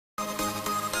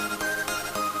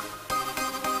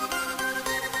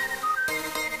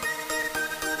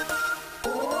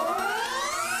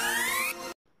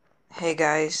Hey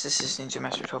guys, this is Ninja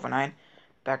Master 1209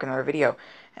 back in another video,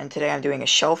 and today I'm doing a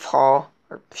shelf haul,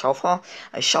 a shelf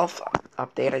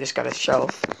update. I just got a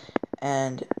shelf,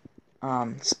 and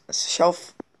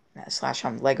shelf slash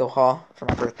Lego haul for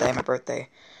my birthday. My birthday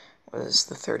was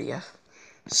the 30th,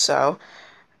 so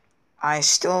I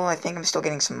think I'm still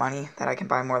getting some money that I can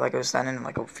buy more Legos then in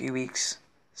like a few weeks.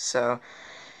 So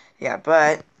yeah,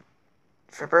 but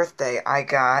for birthday I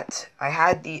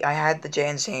had the Jay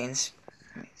and Zanes.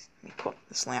 Let me pull up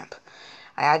this lamp.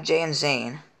 I had Jay and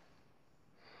Zane.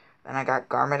 Then I got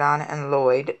Garmadon and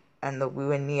Lloyd and the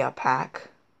Wu and Nia pack.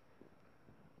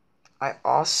 I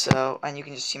also, and you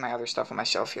can just see my other stuff on my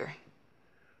shelf here.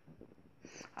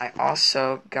 I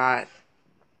also got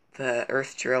the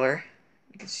Earth Driller.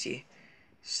 You can see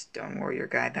Stone Warrior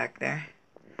guy back there.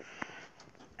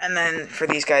 And then for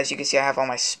these guys, you can see I have all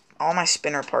my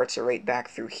spinner parts are right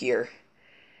back through here.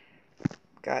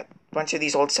 Got a bunch of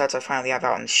these old sets I finally have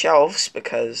out on shelves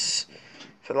because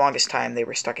for the longest time they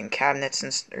were stuck in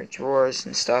cabinets or drawers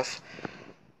and stuff.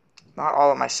 Not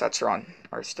all of my sets are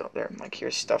still there. Like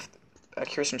here's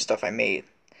some stuff I made.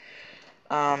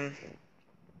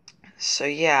 So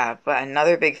yeah, but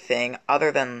another big thing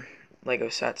other than Lego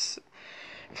sets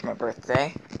for my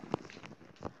birthday,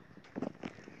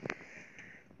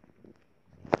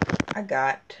 I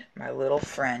got my little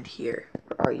friend here.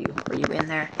 Where are you? Are you in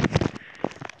there?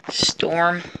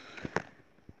 Storm.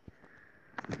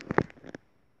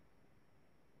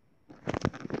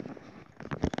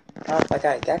 Oh, I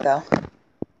got a gecko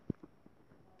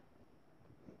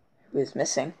who is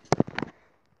missing.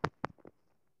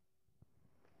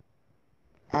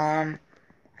 I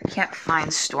can't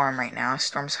find Storm right now.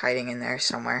 Storm's hiding in there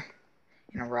somewhere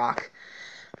in a rock.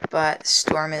 But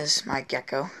Storm is my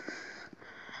gecko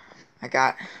I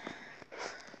got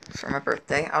for my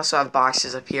birthday. I also have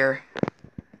boxes up here.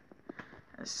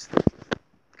 There's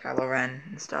Kylo Ren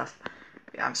and stuff.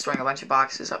 Yeah, I'm storing a bunch of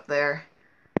boxes up there.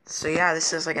 So yeah,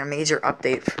 this is like a major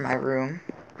update for my room.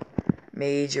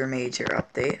 Major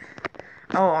update.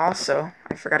 Oh, also,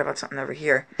 I forgot about something over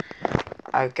here.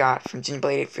 I got from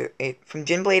Jinblade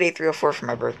 8304 for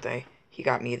my birthday. He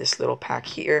got me this little pack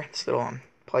here, this little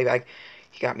poly bag.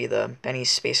 He got me the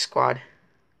Benny's Space Squad.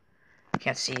 You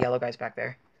can't see yellow guys back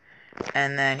there.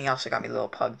 And then he also got me the little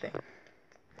pug thing.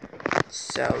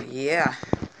 So yeah,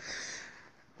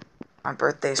 my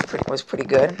birthday was pretty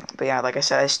good. But yeah, like I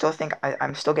said, I still think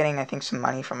I'm still getting some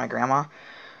money from my grandma,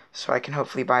 so I can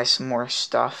hopefully buy some more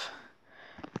stuff.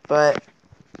 But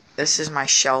this is my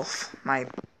shelf. Got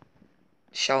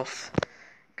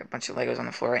a bunch of Legos on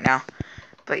the floor right now.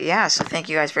 But yeah, so thank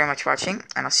you guys very much for watching,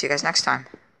 and I'll see you guys next time.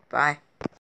 Bye.